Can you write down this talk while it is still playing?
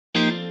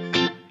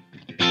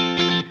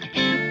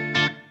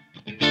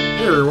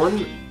Hey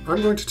everyone, I'm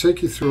going to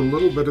take you through a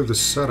little bit of the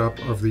setup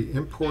of the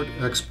Import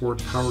Export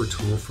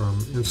PowerTool from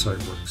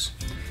InsightWorks.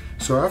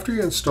 So after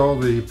you install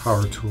the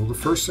PowerTool, the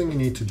first thing you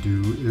need to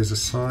do is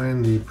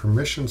assign the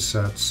permission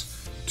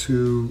sets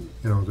to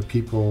the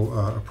people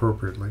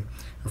appropriately.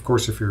 Of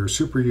course, if you're a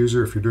super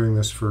user, if you're doing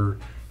this for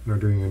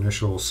doing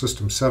initial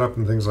system setup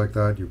and things like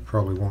that, you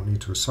probably won't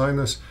need to assign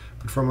this.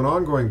 But from an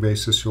ongoing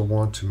basis, you'll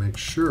want to make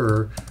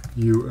sure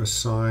you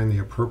assign the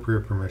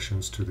appropriate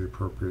permissions to the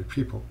appropriate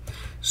people.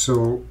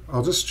 So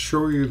I'll just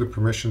show you the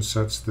permission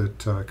sets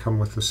that come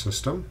with the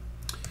system.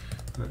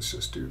 Let's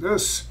just do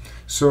this.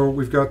 So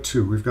we've got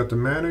two. We've got the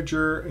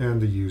manager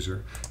and the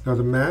user. Now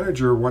the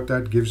manager, what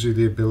that gives you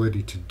the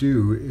ability to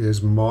do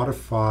is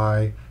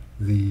modify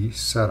the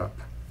setup.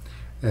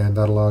 And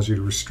that allows you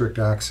to restrict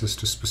access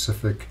to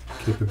specific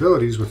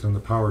capabilities within the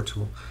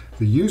PowerTool.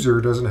 The user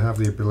doesn't have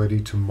the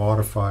ability to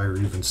modify or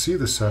even see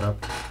the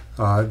setup.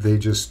 They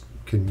just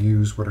can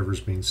use whatever's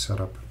being set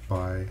up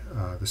by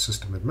the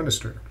system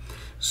administrator.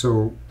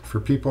 So for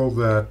people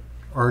that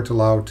aren't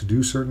allowed to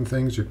do certain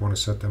things, you'd want to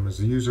set them as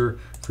the user.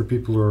 For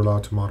people who are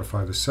allowed to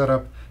modify the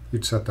setup,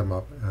 you'd set them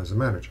up as a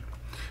manager.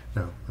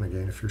 Now, and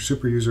again, if you're a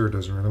super user, it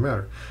doesn't really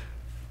matter.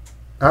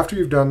 After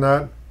you've done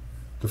that,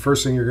 the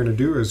first thing you're going to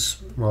do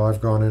is, well, I've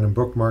gone in and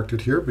bookmarked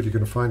it here, but you're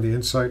going to find the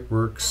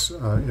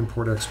InsightWorks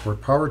Import Export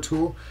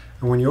PowerTool.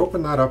 And when you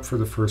open that up for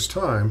the first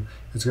time,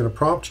 it's going to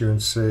prompt you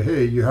and say,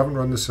 hey, you haven't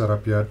run the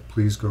setup yet.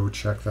 Please go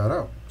check that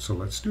out. So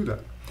let's do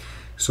that.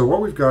 So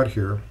what we've got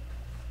here,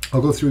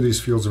 I'll go through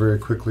these fields very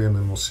quickly and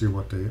then we'll see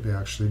what they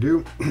actually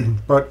do.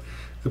 But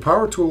the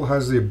PowerTool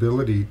has the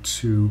ability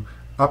to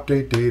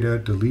update data,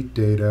 delete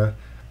data,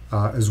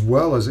 as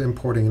well as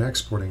importing and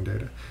exporting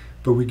data.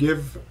 But we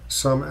give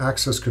some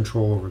access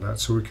control over that,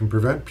 so we can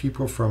prevent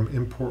people from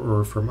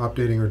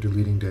updating or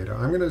deleting data.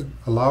 I'm going to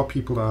allow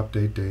people to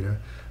update data,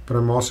 but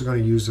I'm also going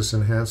to use this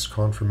enhanced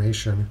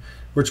confirmation,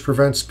 which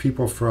prevents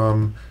people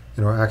from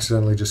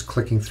accidentally just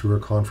clicking through a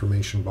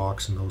confirmation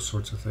box and those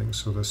sorts of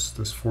things. So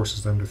this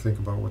forces them to think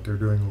about what they're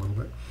doing a little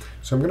bit.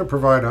 So I'm going to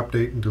provide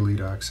update and delete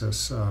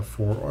access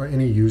for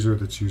any user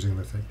that's using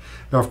the thing.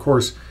 Now, of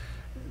course,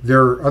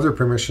 there are other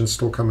permissions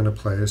still come into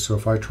play. So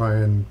if I try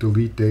and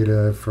delete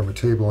data from a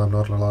table I'm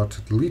not allowed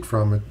to delete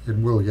from, it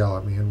will yell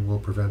at me and will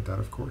prevent that,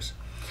 of course.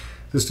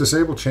 This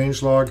disable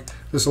changelog,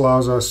 this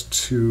allows us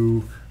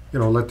to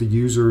let the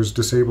users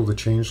disable the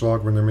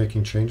changelog when they're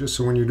making changes.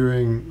 So when you're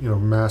doing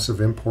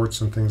massive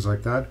imports and things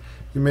like that,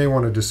 you may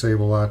want to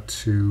disable that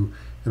to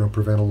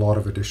prevent a lot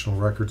of additional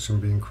records from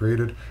being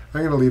created.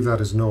 I'm going to leave that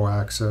as no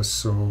access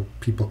so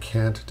people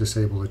can't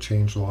disable the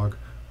changelog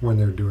when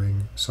they're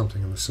doing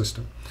something in the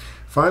system.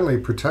 Finally,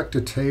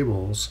 protected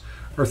tables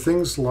are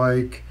things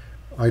like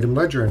item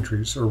ledger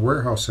entries or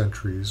warehouse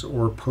entries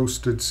or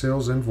posted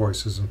sales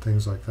invoices and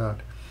things like that.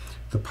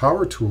 The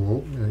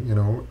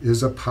PowerTool,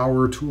 is a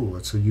power tool.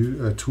 It's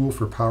a tool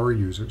for power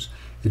users.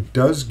 It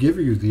does give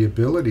you the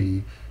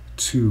ability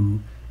to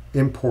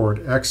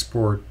import,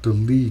 export,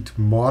 delete,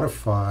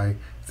 modify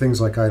things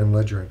like item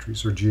ledger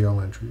entries or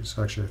GL entries.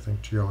 Actually, I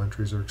think GL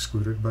entries are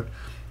excluded, but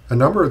a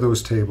number of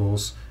those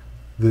tables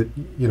that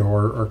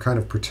are kind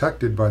of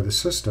protected by the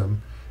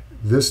system,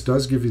 this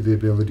does give you the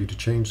ability to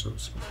change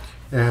those.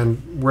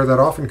 And where that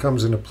often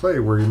comes into play,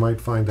 where you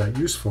might find that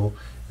useful,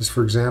 is,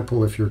 for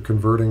example, if you're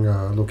converting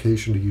a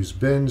location to use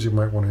bins, you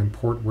might want to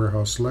import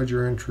warehouse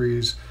ledger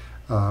entries,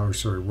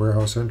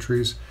 warehouse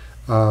entries.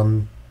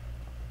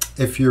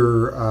 If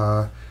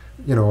you're,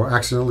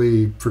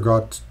 accidentally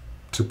forgot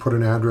to put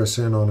an address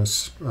in on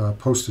a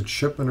posted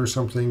shipment or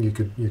something, you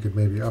could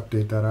maybe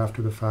update that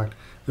after the fact.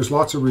 There's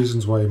lots of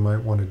reasons why you might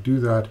want to do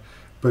that,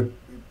 but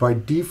by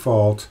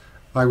default,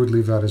 I would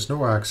leave that as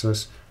no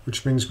access,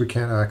 which means we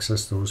can't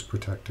access those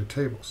protected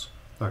tables.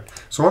 All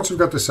right. So once we've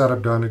got the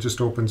setup done, it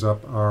just opens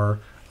up our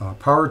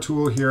power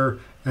tool here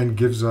and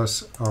gives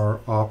us our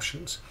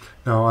options.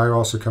 Now I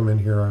also come in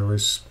here, I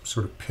always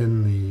sort of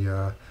pin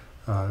the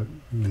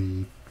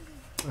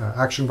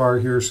action bar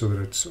here so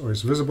that it's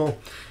always visible.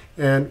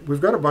 And we've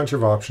got a bunch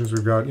of options.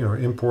 We've got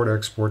import,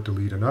 export,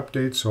 delete, and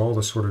update. So all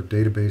the sort of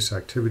database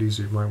activities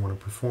that you might want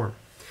to perform.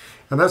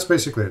 And that's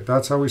basically it.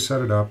 That's how we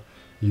set it up.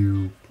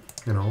 You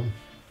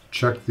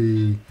check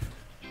the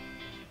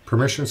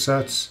permission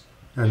sets,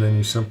 and then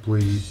you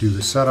simply do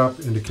the setup,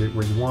 indicate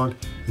what you want,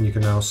 and you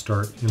can now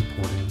start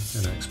importing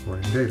and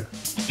exporting data.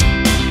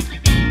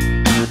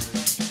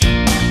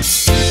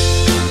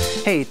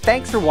 Hey,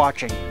 thanks for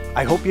watching.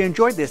 I hope you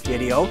enjoyed this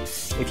video.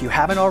 If you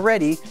haven't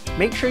already,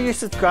 make sure you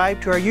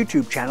subscribe to our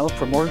YouTube channel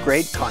for more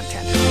great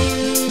content.